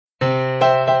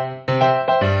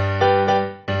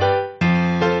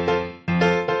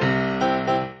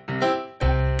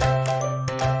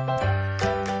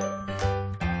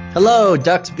Hello,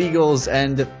 ducks, beagles,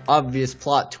 and obvious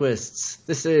plot twists.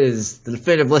 This is the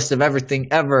definitive list of everything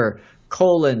ever,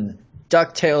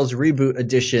 DuckTales Reboot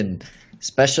Edition,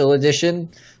 Special Edition,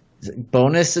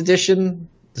 Bonus Edition,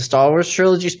 the Star Wars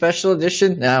Trilogy Special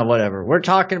Edition? Nah, whatever. We're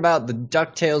talking about the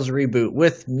DuckTales reboot.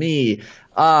 With me,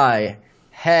 I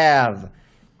have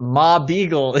Ma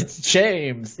Beagle. It's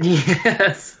James.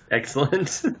 Yes,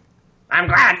 excellent. I'm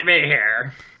glad to be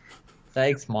here.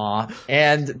 Thanks, Ma.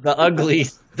 And the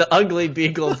ugly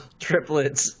Beagle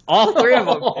triplets. All three of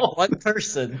them in one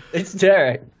person. It's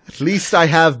Derek. At least I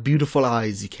have beautiful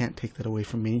eyes. You can't take that away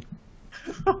from me.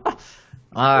 All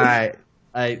right.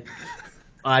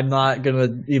 I'm not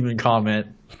going to even comment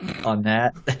on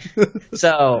that.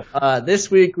 So,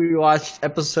 this week we watched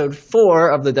episode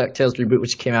 4 of the DuckTales reboot,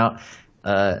 which came out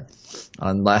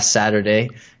on last Saturday.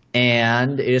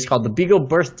 And it is called The Beagle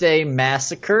Birthday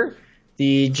Massacre.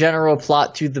 The general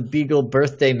plot to the Beagle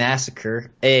Birthday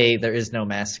Massacre. There is no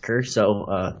massacre,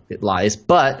 so it lies.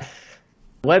 But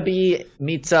Webby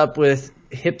meets up with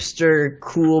hipster,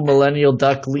 cool millennial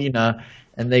duck Lena,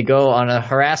 and they go on a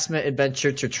harassment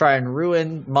adventure to try and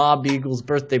ruin Ma Beagle's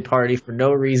birthday party for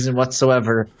no reason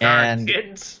whatsoever. And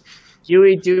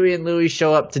Huey, Dewey, and Louie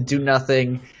show up to do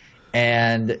nothing,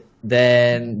 and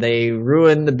then they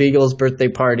ruin the Beagle's birthday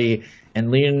party,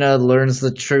 and Lena learns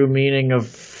the true meaning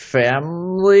of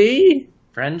family?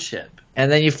 Friendship. And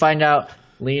then you find out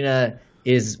Lena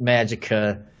is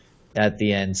Magica at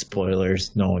the end.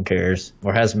 Spoilers. No one cares.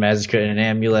 Or has Magica in an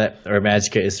amulet, or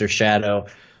Magica is her shadow.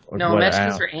 Or no,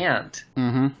 Magica's her aunt.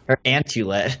 Mm-hmm. Her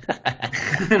amulet.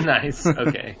 Nice.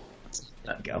 Okay.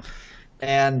 There you go.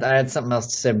 And I had something else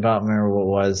to say about, remember what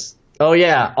it was. Oh,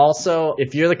 yeah. Also,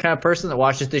 if you're the kind of person that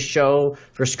watches this show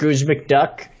for Scrooge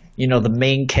McDuck, you know, the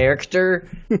main character,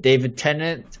 David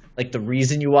Tennant, like the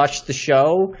reason you watch the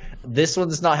show, this one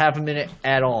does not have him in it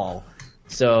at all.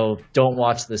 So don't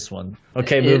watch this one.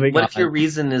 Okay, moving on. What if your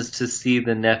reason is to see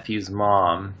the nephew's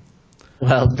mom?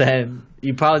 Well, then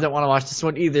you probably don't want to watch this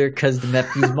one either, because the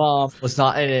nephew's mom was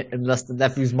not in it, unless the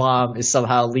nephew's mom is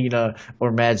somehow Lena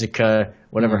or Magica,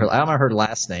 whatever I don't know her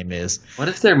last name is. What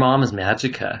if their mom is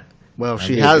Magica? Well,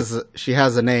 she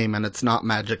has a name, and it's not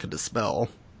Magica to spell.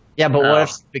 Yeah, but what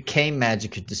if it became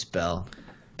Magica to spell?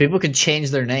 People could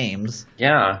change their names.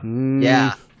 Yeah.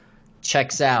 Yeah.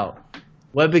 Checks out.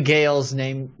 Webbigale's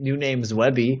new name is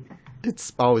Webby.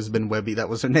 It's always been Webby. That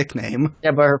was her nickname. Yeah,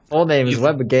 but her full name is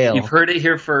Webbigale. You've heard it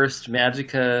here first.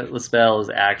 Magica LaSpelle is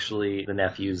actually the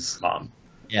nephew's mom.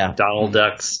 Yeah. Donald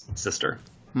Duck's sister.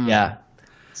 Yeah.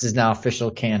 This is now official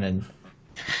canon.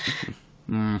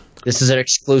 This is an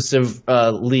exclusive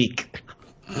leak.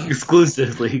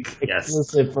 Exclusive leak. Yes.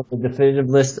 Exclusive from the definitive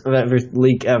list of every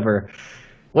leak ever.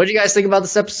 What do you guys think about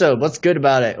this episode? What's good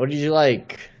about it? What did you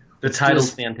like? The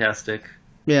title's fantastic.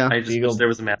 Yeah. I just wish there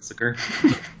was a massacre.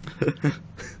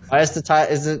 Why is the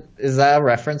title? Is that a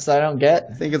reference that I don't get?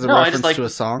 I think it's a reference to a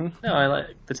song. No, I like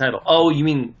the title. Oh, you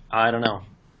mean I don't know.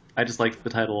 I just like the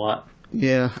title a lot.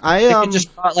 Yeah, I could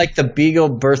just call it like the Beagle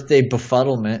Birthday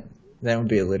Befuddlement. That would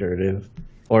be alliterative.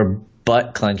 Or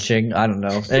butt clenching. I don't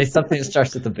know. Something that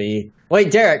starts with the B. Wait,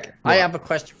 Derek, what? I have a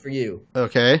question for you.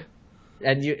 Okay.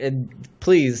 And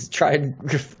please try and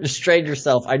restrain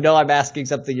yourself. I know I'm asking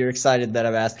something you're excited that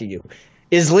I'm asking you.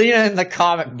 Is Lena in the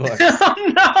comic book?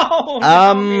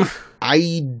 No.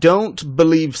 I don't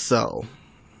believe so.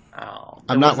 Oh,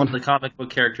 I'm not the comic book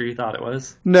character you thought it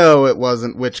was. No, it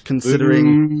wasn't. Which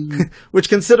considering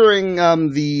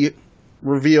the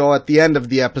reveal at the end of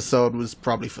the episode was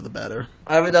probably for the better.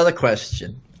 I have another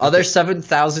question. Are there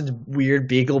 7,000 weird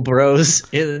Beagle Bros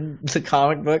in the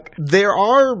comic book? There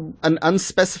are an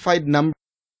unspecified number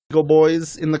of Beagle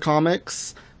Boys in the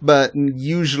comics, but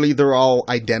usually they're all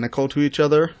identical to each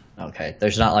other. Okay,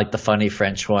 there's not like the funny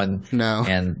French one. No.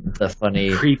 And the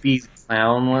funny... creepy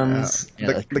clown ones.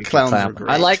 Yeah, the clowns are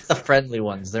great. I like the friendly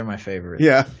ones. They're my favorite.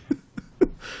 Yeah.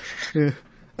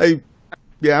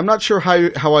 I'm not sure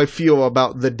how I feel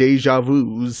about the deja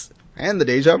vus and the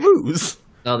deja vus.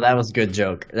 No, that was a good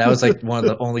joke. That was like one of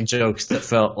the only jokes that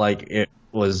felt like it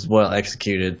was well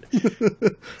executed,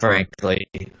 frankly.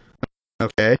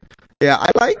 Okay. Yeah,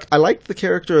 I liked the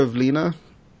character of Lena.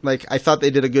 Like, I thought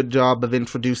they did a good job of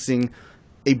introducing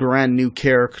a brand new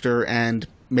character and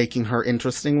making her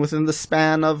interesting within the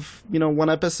span of, one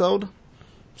episode.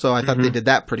 So I thought they did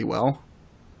that pretty well.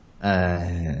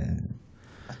 I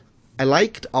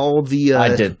liked all the...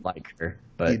 I did like her,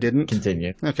 but you didn't?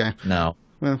 Continue. Okay. No.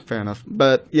 Well, fair enough.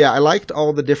 But yeah, I liked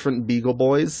all the different Beagle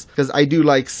Boys because I do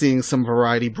like seeing some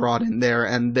variety brought in there,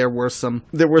 and there were some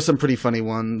pretty funny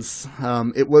ones.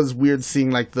 It was weird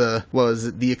seeing like the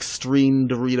extreme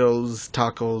Doritos,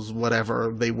 tacos,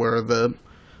 whatever they were, the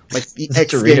like the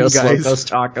X Game Doritos, guys. Locos,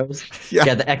 Tacos. Yeah.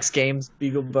 Yeah, the X Games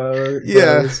Beagle Bros.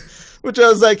 Yeah. Which I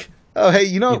was like, oh, hey,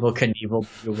 Evil Knievel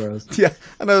Beagle Bros. Yeah,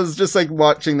 and I was just like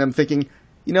watching them thinking,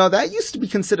 that used to be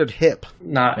considered hip.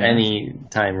 Not any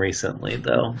time recently,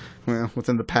 though. Well,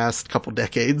 within the past couple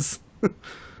decades.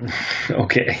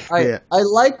 Okay. Yeah. I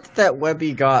liked that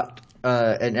Webby got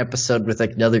an episode with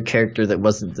like another character that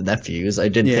wasn't the nephews. I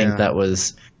did think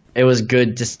it was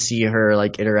good to see her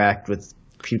like interact with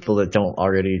people that don't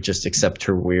already just accept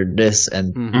her weirdness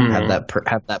and have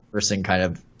that person kind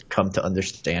of come to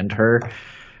understand her.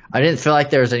 I didn't feel like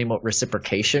there was any more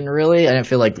reciprocation, really. I didn't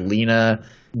feel like Lena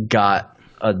got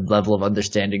a level of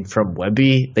understanding from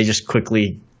Webby. They just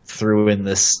quickly threw in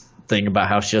this thing about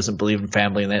how she doesn't believe in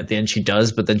family, and then at the end she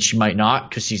does, but then she might not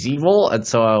because she's evil. And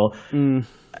so it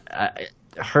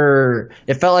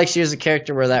felt like she was a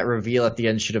character where that reveal at the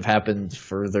end should have happened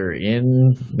further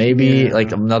in, maybe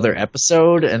like another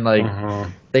episode. And like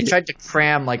they tried to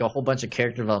cram like a whole bunch of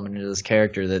character development into this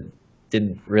character that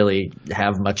didn't really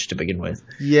have much to begin with.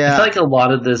 Yeah, I feel like a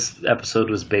lot of this episode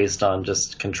was based on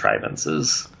just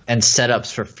contrivances and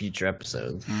setups for future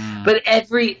episodes. But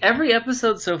every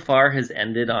episode so far has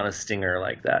ended on a stinger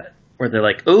like that, where they're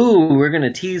like, "Oh, we're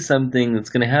gonna tease something that's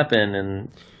gonna happen, and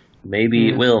maybe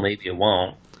it will, maybe it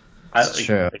won't."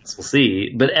 True. We'll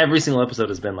see. But every single episode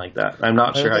has been like that. I'm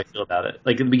not sure how I feel about it.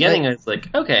 Like at the beginning, I was like,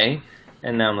 "Okay."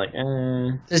 And now I'm like,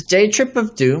 Does Day Trip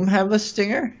of Doom have a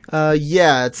stinger?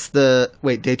 Yeah, it's Day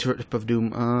Trip of Doom.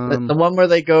 The one where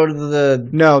they go to the...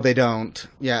 No, they don't.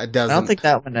 Yeah, it doesn't. I don't think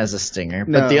that one has a stinger,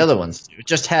 but the other ones do. It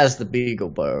just has the Beagle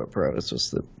Bros was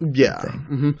the thing.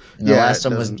 Mm-hmm. The last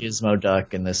one was Gizmo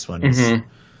Duck, and this one is...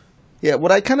 Yeah,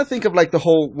 what I kind of think of like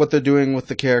what they're doing with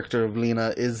the character of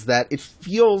Lena is that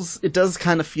it does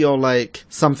kind of feel like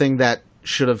something that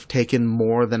should have taken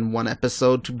more than one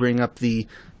episode to bring up the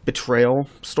betrayal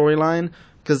storyline,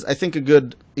 because I think a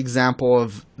good example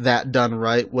of that done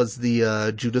right was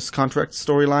the Judas Contract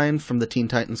storyline from the Teen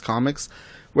Titans comics,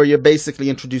 where you're basically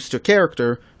introduced to a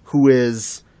character who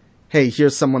is, hey,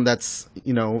 here's someone that's,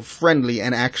 friendly,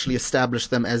 and actually establish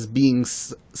them as being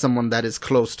someone that is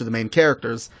close to the main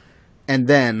characters, and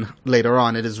then later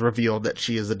on it is revealed that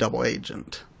she is a double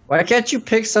agent. Why can't you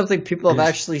pick something people have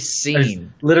actually seen? I was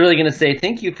literally going to say,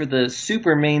 thank you for the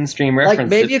super mainstream reference. Like,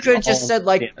 maybe you could have just said,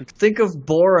 think of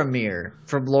Boromir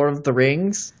from Lord of the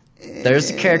Rings. There's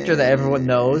a character that everyone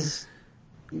knows,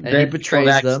 and he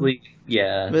betrays them.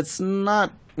 Yeah. It's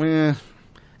not...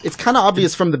 it's kind of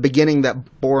obvious from the beginning that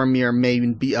Boromir may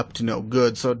be up to no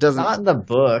good, so it doesn't... Not in the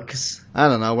books. I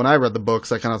don't know. When I read the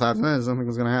books, I kind of thought, something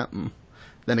was going to happen.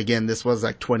 Then again, this was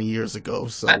like 20 years ago,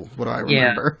 so what do I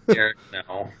remember?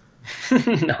 No.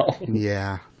 No.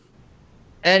 Yeah.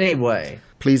 Anyway.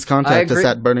 Please contact us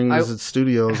at Burning Lizard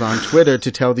Studios on Twitter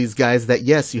to tell these guys that,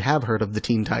 yes, you have heard of the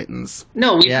Teen Titans.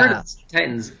 No, we've heard of the Teen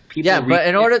Titans. But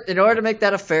in order to make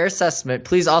that a fair assessment,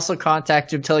 please also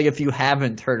contact him telling if you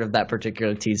haven't heard of that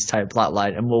particular Teens Time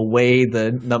plotline, and we'll weigh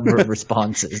the number of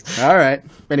responses. All right.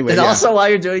 Anyway, and also while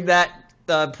you're doing that,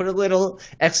 put a little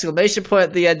exclamation point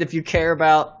at the end if you care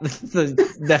about the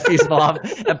nephew's mom,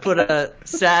 and put a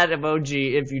sad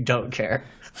emoji if you don't care.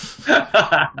 You're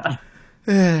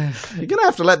gonna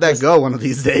have to let that go one of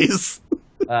these days.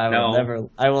 I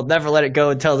will never let it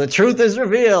go until the truth is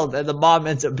revealed and the mom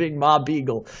ends up being Ma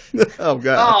Beagle. Oh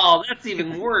god. Oh, that's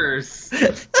even worse.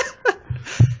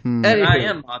 Anyway, I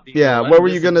am Ma Beagle. Yeah, what were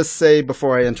you gonna say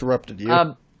before I interrupted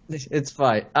you? It's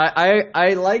fine.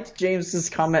 I liked James's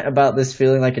comment about this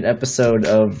feeling like an episode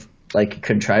of like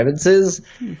contrivances.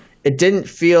 It didn't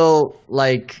feel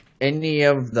like any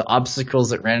of the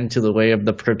obstacles that ran into the way of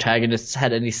the protagonists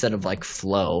had any set of like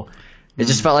flow. It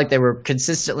just felt like they were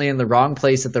consistently in the wrong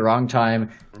place at the wrong time.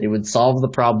 They would solve the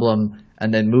problem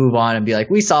and then move on and be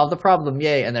like, we solved the problem,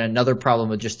 yay. And then another problem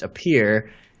would just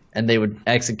appear and they would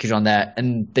execute on that.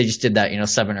 And they just did that,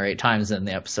 7 or 8 times, and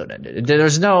the episode ended.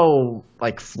 There's no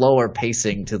like flow or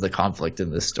pacing to the conflict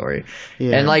in this story.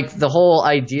 Yeah. And like the whole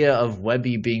idea of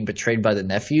Webby being betrayed by the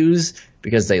nephews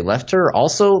because they left her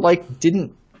also like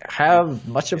didn't have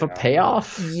much of a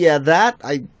payoff. Yeah, that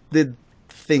I did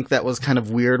think that was kind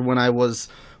of weird when I was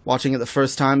watching it the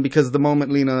first time, because the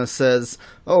moment Lena says,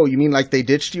 oh, you mean like they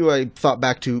ditched you? I thought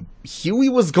back to Huey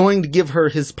was going to give her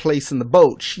his place in the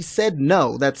boat. She said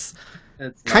no. That's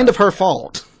kind of her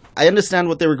fault. I understand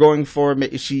what they were going for.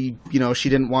 She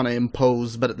didn't want to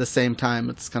impose, but at the same time,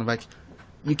 it's kind of like,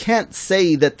 you can't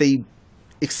say that they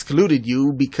excluded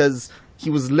you because he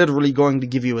was literally going to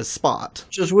give you his spot.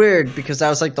 Which was weird because that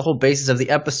was like the whole basis of the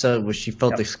episode was she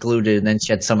felt excluded and then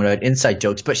she had someone who had inside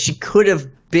jokes, but she could have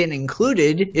been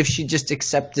included if she just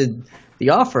accepted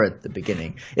the offer at the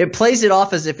beginning. It plays it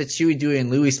off as if it's Huey, Dewey, and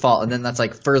Louie's fault, and then that's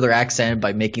like further accented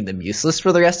by making them useless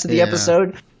for the rest of the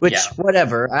episode, which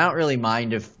whatever. I don't really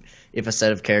mind if a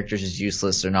set of characters is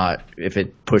useless or not, if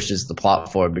it pushes the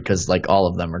plot forward, because like all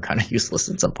of them are kind of useless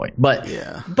at some point. But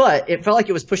it felt like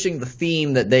it was pushing the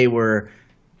theme that they were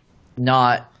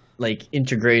not like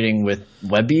integrating with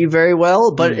Webby very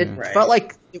well. But it felt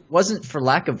like it wasn't for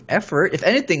lack of effort. If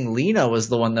anything, Lena was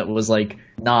the one that was like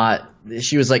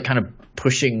she was like kind of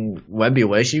pushing Webby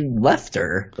away. She left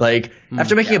her. Like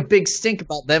after making a big stink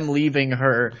about them leaving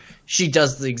her, she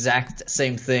does the exact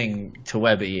same thing to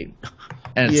Webby.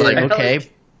 And it's like, okay,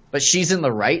 but she's in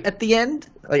the right at the end?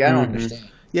 Like, I don't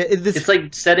understand. Yeah, it's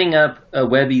like setting up a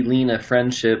Webby-Lena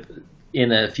friendship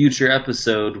in a future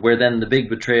episode where then the big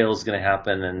betrayal is going to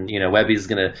happen, and, you know, Webby's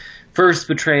going to first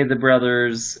betray the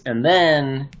brothers, and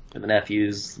then, or the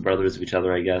nephews, the brothers of each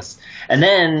other, I guess, and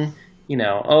then, you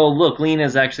know, oh, look,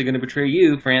 Lena's actually going to betray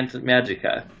you for Aunt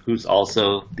Magica, who's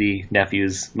also the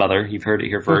nephew's mother. You've heard it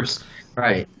here first.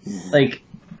 Right. Like,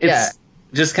 it's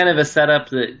just kind of a setup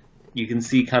that you can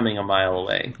see coming a mile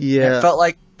away. Yeah. It felt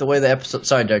like the way the episode...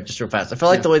 Sorry, Doug, just real fast. I felt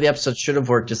like the way the episode should have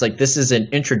worked is like this is an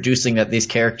introducing that these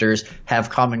characters have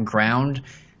common ground,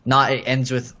 not it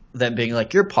ends with them being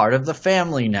like, you're part of the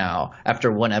family now after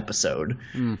one episode.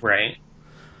 Right.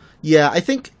 Yeah, I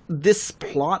think this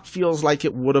plot feels like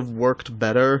it would have worked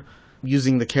better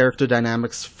using the character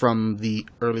dynamics from the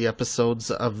early episodes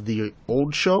of the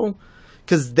old show.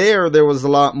 Because there was a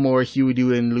lot more Huey,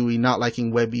 Dewey, and Louie not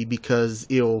liking Webby because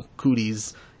ill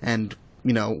cooties, and,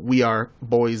 you know, we are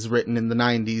boys written in the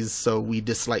 90s, so we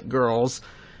dislike girls.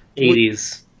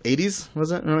 80s. 80s,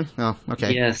 was it? Really? Oh,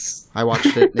 okay. Yes. I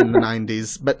watched it in the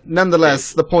 90s. But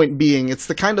nonetheless, the point being, it's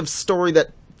the kind of story that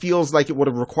feels like it would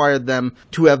have required them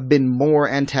to have been more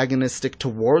antagonistic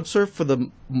towards her for the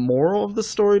moral of the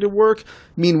story to work.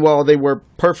 Meanwhile, they were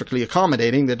perfectly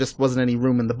accommodating. There just wasn't any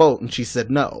room in the boat, and she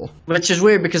said no. Which is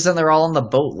weird, because then they're all on the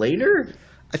boat later?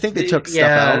 I think they took stuff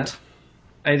out.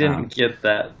 I didn't get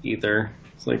that either.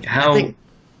 It's like, how...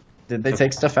 Did they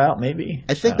take stuff out, maybe?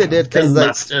 I think they did, because they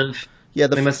must have. Yeah,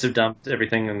 they must have dumped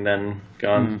everything and then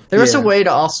gone. There was a way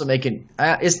to also make it...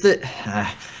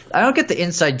 I don't get the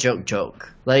inside joke.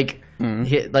 Like,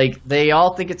 they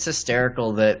all think it's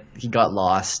hysterical that he got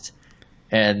lost,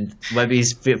 and Webby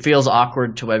feels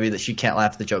awkward to Webby that she can't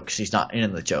laugh at the joke because she's not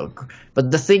in the joke.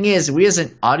 But the thing is, we as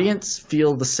an audience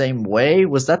feel the same way.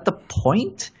 Was that the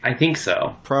point? I think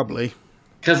so. Probably.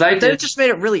 Because they just made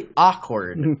it really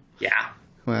awkward. Yeah.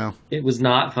 Well, it was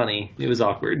not funny. It was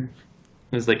awkward.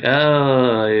 It was like,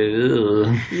 oh.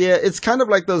 Ew. Yeah, it's kind of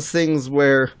like those things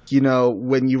where, you know,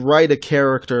 when you write a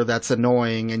character that's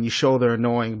annoying and you show they're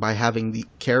annoying by having the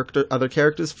other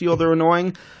characters feel they're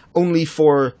annoying, only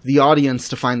for the audience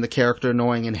to find the character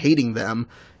annoying and hating them.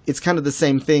 It's kind of the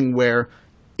same thing where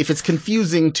if it's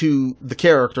confusing to the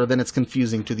character, then it's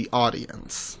confusing to the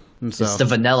audience. And so, it's the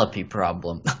Vanellope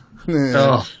problem.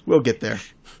 We'll get there.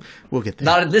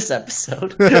 Not in this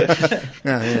episode.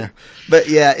 Yeah. But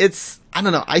yeah, I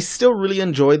don't know. I still really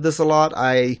enjoyed this a lot.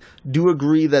 I do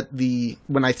agree that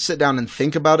when I sit down and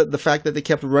think about it, the fact that they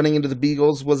kept running into the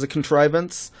Beagles was a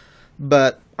contrivance.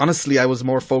 But honestly, I was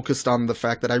more focused on the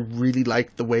fact that I really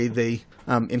liked the way they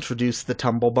introduced the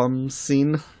Tumblebums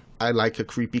scene. I like a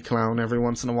creepy clown every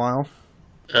once in a while.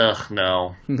 Ugh,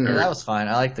 no. Yeah, that was fine.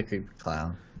 I like the creepy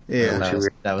clown. Yeah,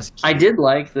 that was cute. I did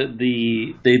like that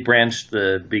they branched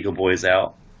the Beagle Boys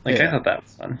out. I thought that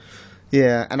was fun.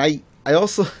 Yeah, and I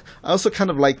also kind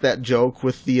of like that joke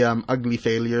with the ugly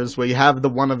failures, where you have the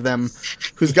one of them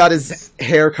who's got his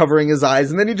hair covering his eyes,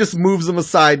 and then he just moves them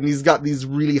aside, and he's got these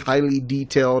really highly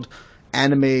detailed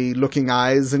anime-looking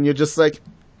eyes, and you're just like,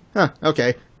 huh,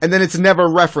 okay. And then it's never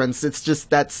referenced. It's just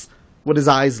that's what his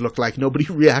eyes look like. Nobody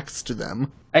reacts to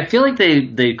them. I feel like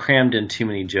they crammed in too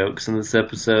many jokes in this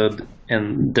episode,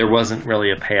 and there wasn't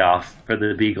really a payoff for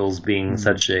the Beagles being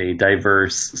such a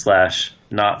diverse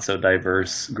 / not so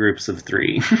diverse groups of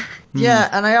three. Yeah,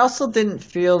 and I also didn't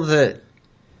feel that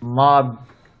Mob...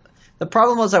 The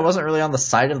problem was I wasn't really on the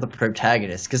side of the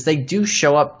protagonist, because they do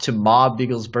show up to Mob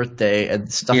Beagle's birthday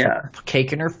and stuff with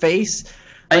cake in her face.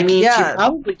 Like, I mean, she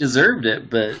probably deserved it,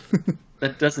 but...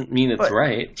 That doesn't mean it's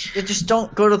right. You just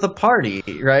don't go to the party,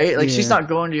 right? Like, she's not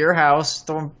going to your house,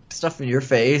 throwing stuff in your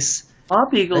face.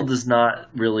 Bob Beagle does not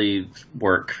really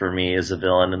work for me as a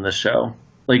villain in the show.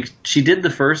 Like, she did the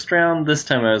first round. This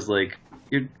time I was like,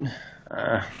 she's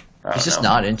just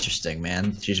not interesting,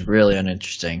 man. She's really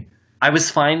uninteresting. I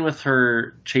was fine with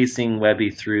her chasing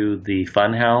Webby through the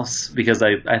funhouse because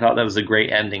I thought that was a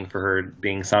great ending for her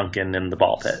being sunken in the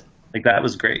ball pit. Like, that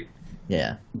was great.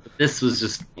 Yeah. This was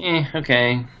just,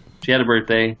 okay. She had a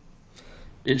birthday.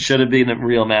 It should have been a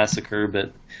real massacre,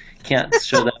 but can't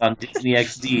show that on Disney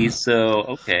XD, so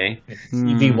okay.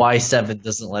 EVY7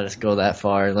 doesn't let us go that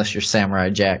far unless you're Samurai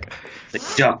Jack. The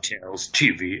DuckTales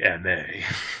TVMA.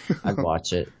 I'd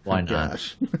watch it. Why not?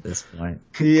 Gosh. At this point.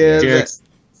 Yeah. Derek's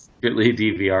secretly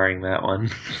DVRing that one.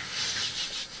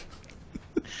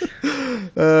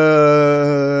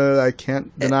 I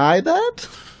can't deny that.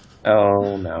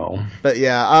 Oh, no. But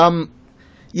yeah,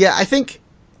 I think,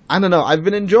 I don't know, I've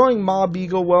been enjoying Ma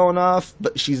Beagle well enough,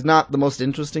 but she's not the most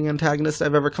interesting antagonist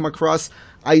I've ever come across.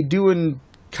 I do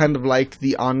kind of like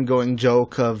the ongoing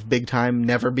joke of Big Time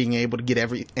never being able to get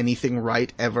anything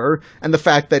right ever, and the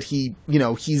fact that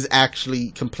he's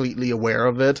actually completely aware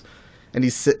of it, and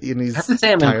he's I have to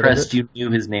say I'm tired of impressed it. you knew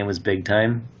his name was Big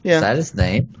Time. Yeah, Is that his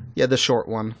name? yeah, the short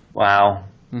one. Wow.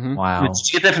 Wow. Did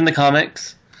you get that from the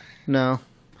comics? No.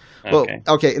 Okay.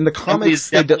 Well, okay, in the Somebody's comics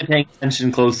they definitely paying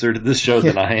attention closer to this show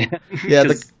than I am. yeah,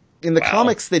 'Cause- in the wow.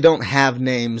 comics they don't have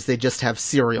names; they just have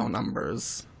serial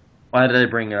numbers. Why did I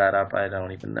bring that up? I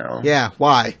don't even know. Yeah,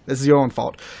 why? This is your own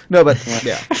fault. No, but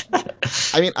yeah.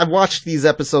 I mean, I've watched these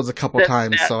episodes a couple That's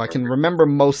times, bad. so I can remember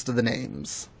most of the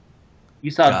names.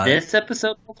 You saw Got it. this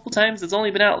episode multiple times? It's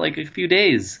only been out like a few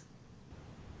days.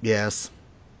 Yes,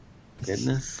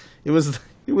 Goodness. it was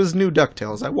new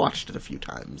DuckTales. I watched it a few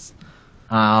times.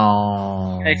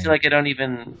 Oh. I feel like I don't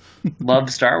even love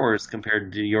Star Wars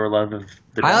compared to your love of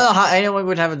the I don't know how anyone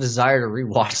would have a desire to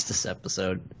rewatch this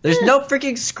episode. There's no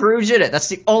freaking Scrooge in it. That's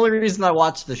the only reason I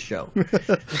watched the show.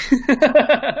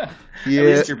 At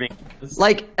least you're being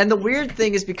Like, and the weird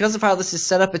thing is because of how this is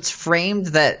set up, it's framed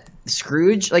that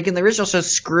Scrooge, like in the original show,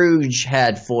 Scrooge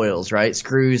had foils, right?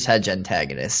 Scrooge had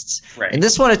antagonists. Right. In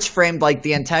this one, it's framed like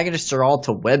the antagonists are all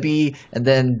to Webby, and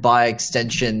then by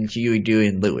extension, Huey, Dewey,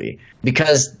 and Louie.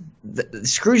 Because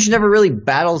Scrooge never really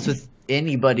battles with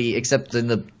anybody except in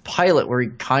the pilot where he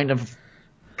kind of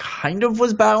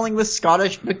was battling with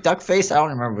Scottish McDuckface. I don't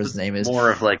remember what his name is.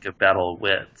 more of like a battle of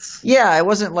wits. Yeah, it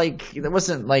wasn't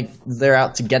like they're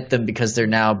out to get them because they're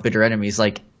now bitter enemies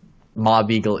like Ma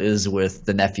Beagle is with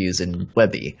the nephews and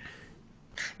Webby.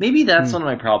 Maybe that's one of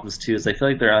my problems too, is I feel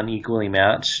like they're unequally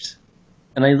matched.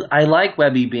 And I like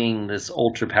Webby being this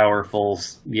ultra powerful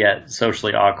yet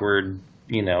socially awkward,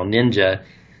 ninja.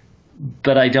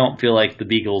 But I don't feel like the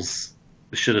Beagles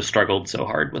should have struggled so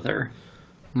hard with her.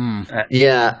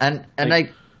 Yeah, and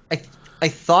I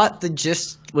thought the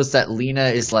gist was that Lena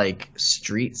is like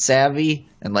street savvy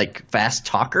and like fast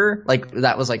talker. Like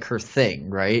that was like her thing,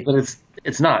 right? But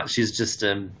it's not. She's just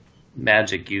a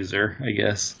magic user, I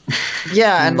guess.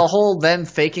 Yeah, and the whole them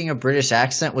faking a British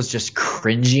accent was just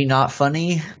cringy, not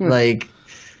funny. Like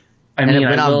I And it mean,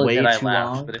 went I on will way admit I too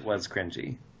laughed, long. but it was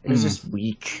cringy. it was just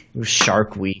weak. It was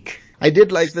shark weak. I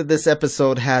did like that this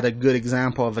episode had a good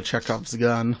example of a Chekhov's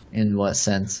gun In what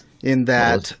sense? in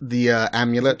that the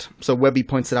amulet. So Webby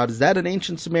points it out, is that an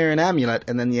ancient Sumerian amulet?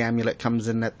 And then the amulet comes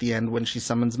in at the end when she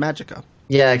summons Magica.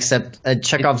 Yeah, except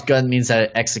Chekhov's gun means that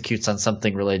it executes on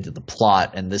something related to the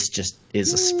plot, and this just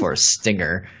is for a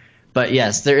stinger. But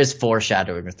yes, there is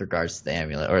foreshadowing with regards to the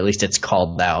amulet, or at least it's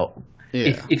called out.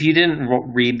 Yeah. If you didn't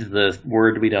read the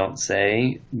word we don't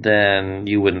say, then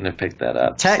you wouldn't have picked that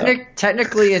up.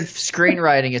 Technically, in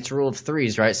screenwriting, it's rule of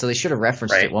threes, right? So they should have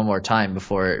referenced Right. it one more time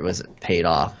before it was paid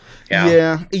off.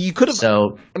 Yeah. You could have,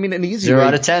 So I mean, an easy 0 way.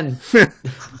 out of 10.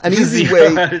 An easy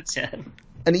 0 way. out of 10.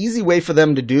 An easy way for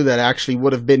them to do that actually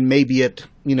would have been maybe it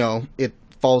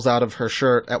falls out of her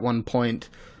shirt at one point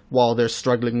while they're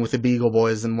struggling with the Beagle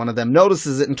Boys, and one of them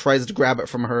notices it and tries to grab it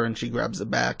from her, and she grabs it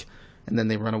back, and then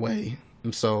they run away.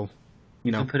 And so,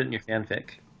 You can put it in your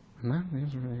fanfic.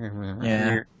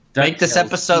 Yeah. Your Make this DuckTales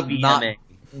episode not. TVMA.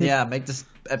 Yeah, make this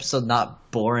episode not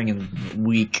boring and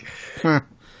weak.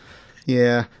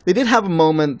 Yeah, they did have a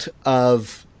moment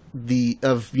of how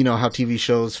TV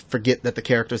shows forget that the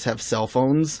characters have cell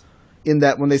phones. In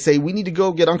that when they say we need to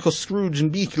go get Uncle Scrooge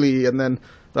and Beakley, and then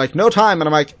they're like no time, and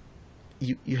I'm like,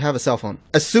 you have a cell phone.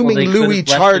 Assuming Well, they could Louis have left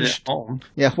it charged. at home.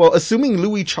 Yeah, well, assuming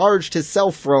Louis charged his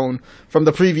cell phone from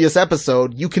the previous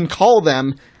episode, you can call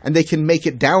them and they can make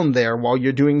it down there while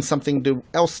you're doing something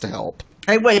else to help.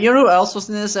 Hey, wait, you know who else was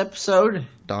in this episode?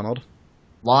 Donald.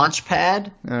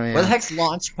 Launchpad? Oh, yeah. Where the heck's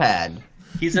Launchpad?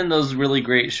 He's in those really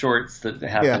great shorts that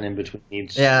happen in between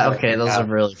each. Yeah, okay, those are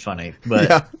really funny. But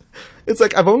Yeah. It's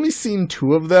like I've only seen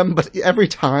 2 of them, but every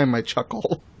time I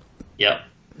chuckle. Yep.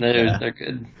 They're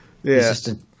good. Yeah. it's just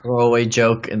a throwaway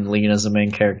joke, and Lena's the main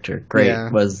character. Great.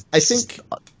 Yeah. Was I think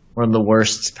We're in the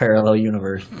worst parallel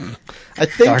universe. I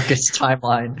think. Darkest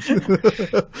timeline.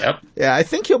 Yep. Yeah, I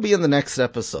think he'll be in the next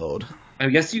episode. I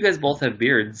guess you guys both have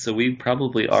beards, so we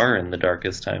probably are in the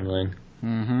darkest timeline.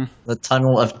 Mm-hmm. The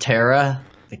Tunnel of Terra.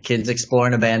 The kids explore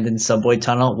an abandoned subway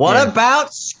tunnel. What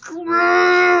about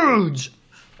Scrooge?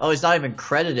 Oh, he's not even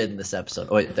credited in this episode.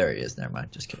 Oh, wait, there he is. Never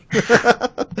mind. Just kidding.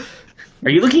 Are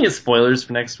you looking at spoilers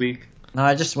for next week? No,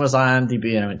 I just was on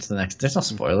IMDb and I went to the next. There's no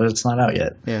spoilers. It's not out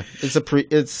yet. Yeah, it's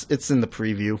in the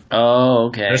preview. Oh,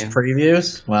 okay. There's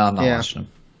previews? Well, I'm not watching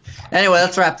them. Anyway,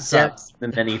 let's wrap this up.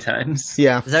 Many times.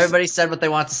 Yeah. Has everybody said what they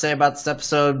want to say about this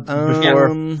episode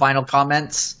before final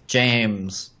comments?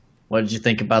 James, what did you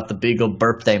think about the Beagle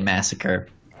birthday massacre?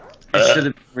 It should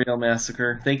have been a real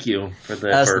massacre. Thank you for the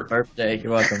That's burp. the birthday.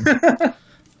 You're welcome.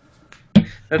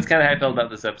 That's kind of how I felt about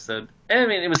this episode. I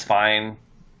mean, it was fine.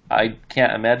 I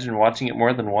can't imagine watching it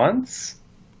more than once.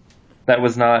 That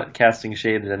was not casting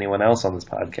shade at anyone else on this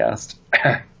podcast.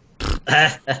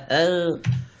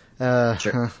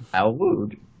 Sure. How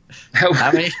would?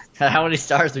 How many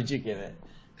stars would you give it?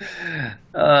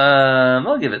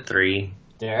 I'll give it 3.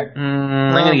 Derek?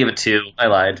 I'm gonna give it 2. I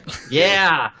lied.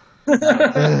 Yeah.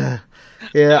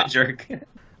 Yeah. Jerk.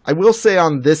 I will say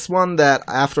on this one that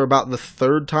after about the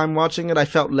third time watching it, I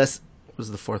felt less. What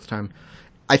was the fourth time?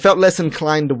 I felt less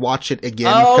inclined to watch it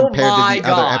again compared to the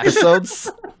other episodes.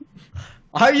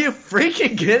 Are you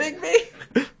freaking kidding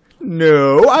me?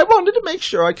 No, I wanted to make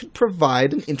sure I could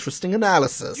provide an interesting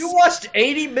analysis. You watched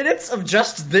 80 minutes of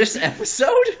just this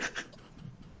episode?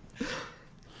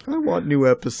 I want new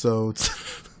episodes.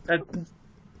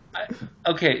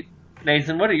 Okay,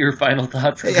 Nathan, what are your final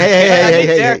thoughts?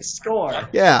 Hey. Score.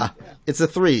 Yeah, it's a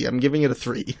 3. I'm giving it a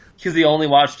 3. Because he only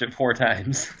watched it 4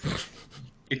 times.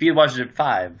 If he had watched it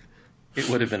 5, it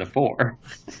would have been a 4.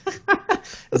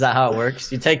 Is that how it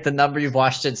works? You take the number you've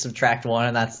watched it, subtract 1,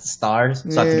 and that's the stars?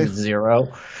 So I have to do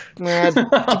 0?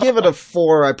 To give it a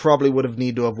 4, I probably would have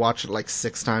need to have watched it like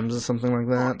 6 times or something like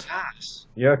that. Oh, gosh.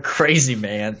 You're a crazy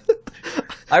man.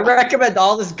 I recommend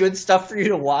all this good stuff for you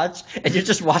to watch, and you're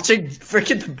just watching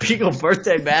freaking the Beagle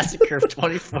birthday massacre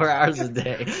 24 hours a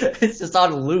day. It's just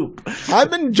on loop.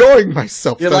 I'm enjoying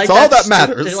myself. You're That's like all that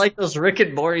matters. They're like those Rick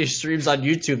and Morty streams on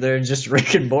YouTube. They're just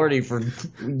Rick and Morty for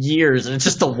years, and it's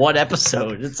just a one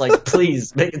episode. It's like,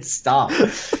 please, make it stop.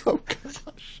 Oh gosh,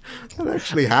 that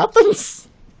actually happens?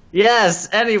 Yes,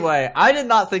 anyway, I did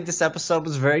not think this episode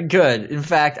was very good. In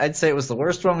fact, I'd say it was the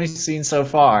worst one we've seen so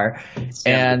far.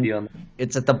 And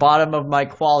it's at the bottom of my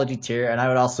quality tier, and I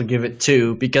would also give it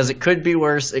 2, because it could be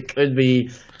worse. It could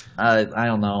be, I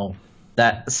don't know,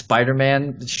 that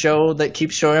Spider-Man show that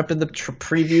keeps showing up in the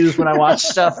previews when I watch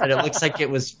stuff, and it looks like it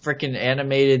was freaking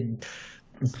animated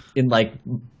in, like,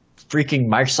 freaking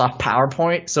Microsoft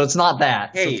PowerPoint, so it's not that.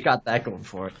 Hey, so it's got that going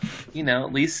for it. You know,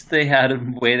 at least they had a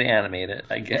way to animate it,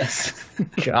 I guess.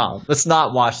 God, let's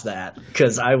not watch that,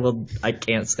 because I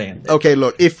can't stand it. Okay,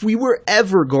 look, if we were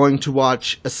ever going to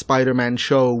watch a Spider-Man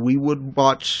show, we would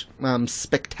watch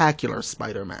Spectacular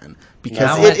Spider-Man,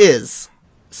 because it is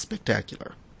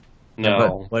spectacular. No.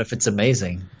 But what if it's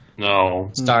amazing?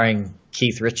 No. Starring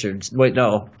Keith Richards. Wait,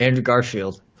 no, Andrew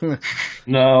Garfield.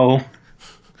 No.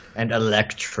 And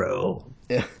Electro.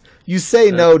 Yeah. You say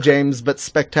no, James, but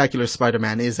Spectacular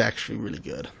Spider-Man is actually really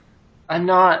good. I'm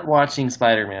not watching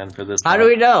Spider-Man for this How do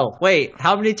we know? Wait,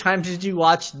 how many times did you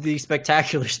watch the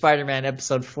Spectacular Spider-Man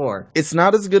episode 4? It's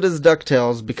not as good as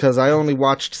DuckTales because I only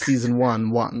watched season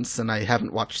 1 once, and I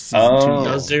haven't watched season 2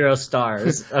 No, yet. 0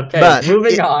 stars. Okay, But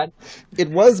moving on. It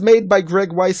was made by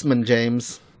Greg Weisman,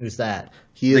 James. Who's that?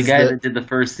 He The is guy that did the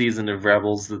first season of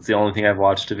Rebels, that's the only thing I've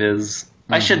watched of his.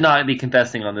 I should not be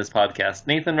confessing on this podcast.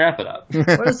 Nathan, wrap it up.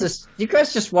 What is this? You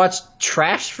guys just watch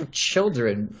trash for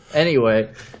children.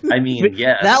 Anyway. I mean,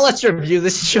 yes. Now let's review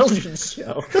this children's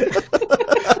show.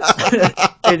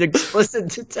 In explicit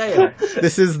detail.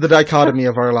 This is the dichotomy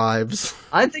of our lives.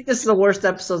 I think this is the worst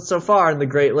episode so far in the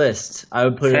Great List. I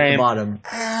would put it at the bottom.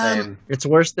 Same. It's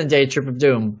worse than Day Trip of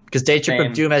Doom. Because Day Trip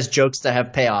Same. of Doom has jokes that have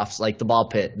payoffs, like the ball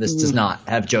pit. This does not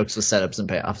have jokes with setups and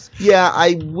payoffs. Yeah,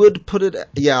 I would put it...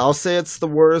 Yeah, I'll say it's the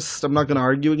worst. I'm not going to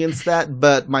argue against that,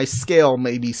 but my scale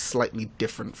may be slightly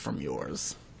different from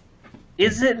yours.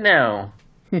 Is it now?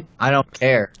 I don't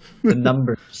care. The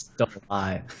numbers don't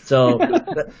lie. So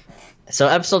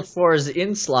episode 4 is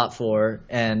in slot 4,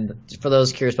 and for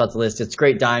those curious about the list, it's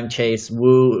Great Dime Chase,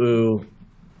 Woo-Oo,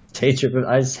 Day Trip of...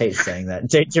 I just hate saying that.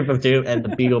 Day Trip of Doom, and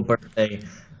the Beagle Birthday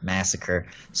Massacre.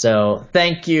 So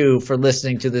thank you for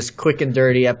listening to this quick and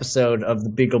dirty episode of the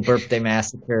Beagle Birthday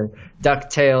Massacre.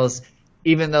 DuckTales.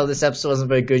 Even though this episode wasn't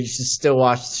very good, you should still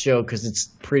watch the show because it's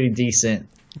pretty decent.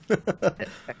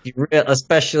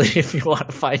 Especially if you want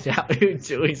to find out who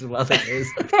Dewey's mother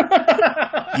is.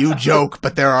 You joke,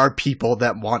 but there are people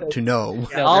that want to know.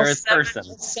 No, All there is person.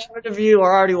 7 of you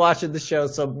are already watching the show,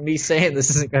 so me saying this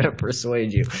isn't going to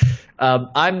persuade you.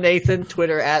 I'm Nathan,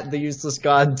 Twitter at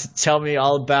TheUselessGod. Tell me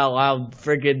all about how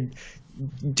friggin'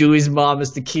 Dewey's mom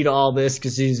is the key to all this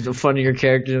because she's the funnier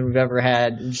character we've ever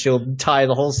had. And she'll tie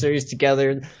the whole series together,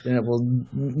 and it will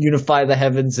unify the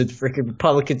heavens, and freaking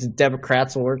Republicans and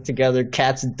Democrats will work together,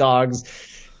 cats and dogs,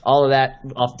 all of that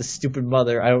off the stupid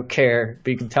mother. I don't care,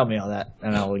 but you can tell me all that,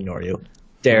 and I'll ignore you.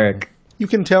 Derek. You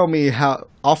can tell me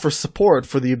offer support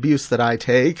for the abuse that I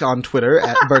take on Twitter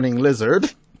at Burning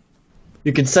Lizard.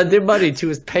 You can send him money to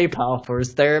his PayPal for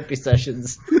his therapy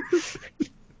sessions.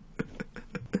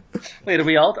 Wait, are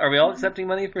we all accepting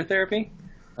money for therapy?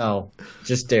 Oh,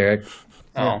 just Derek.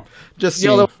 Oh, Just The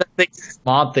only one that thinks his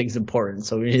mom thinks important,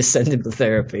 so we just send him to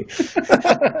therapy.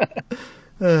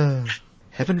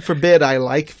 Heaven forbid I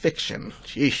like fiction.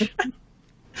 Sheesh.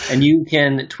 and you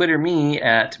can Twitter me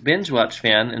at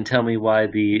BingeWatchFan and tell me why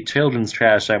the children's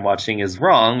trash I'm watching is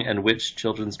wrong and which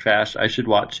children's trash I should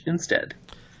watch instead.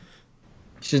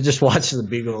 You should just watch the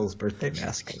Beagle's birthday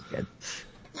massacre again.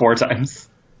 4 times.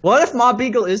 What if Ma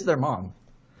Beagle is their mom?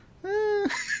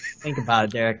 Think about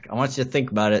it, Derek. I want you to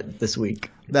think about it this week.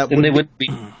 That Then they wouldn't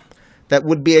be. That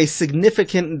would be a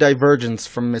significant divergence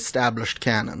from established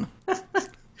canon.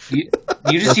 You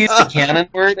just used the canon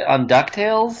word on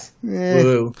DuckTales?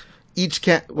 Woo.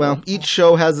 Each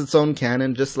show has its own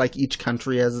canon, just like each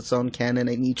country has its own canon,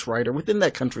 and each writer within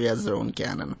that country has their own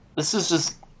canon. This is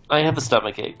just. I have a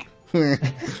stomachache.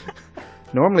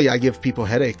 Normally, I give people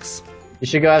headaches. You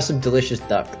should go have some delicious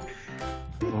duck.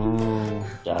 Ooh,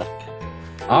 duck.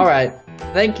 All right.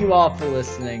 Thank you all for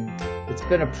listening. It's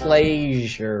been a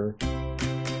pleasure.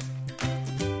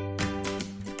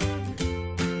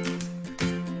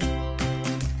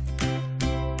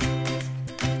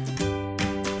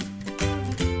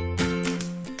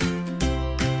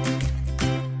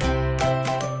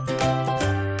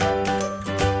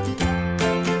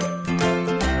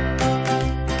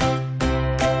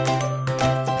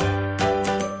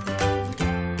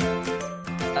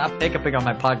 Stop hiccuping on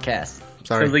my podcast.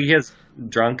 Sorry. Sounds like he has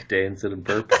drunk day instead of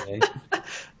burp day.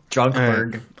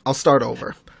 Drunkberg. I'll start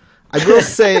over. I will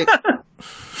say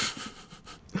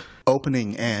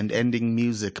opening and ending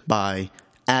music by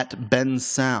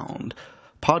 @BenSound.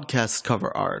 Podcast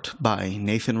cover art by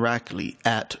Nathan Rackley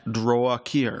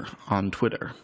 @Droakir on Twitter.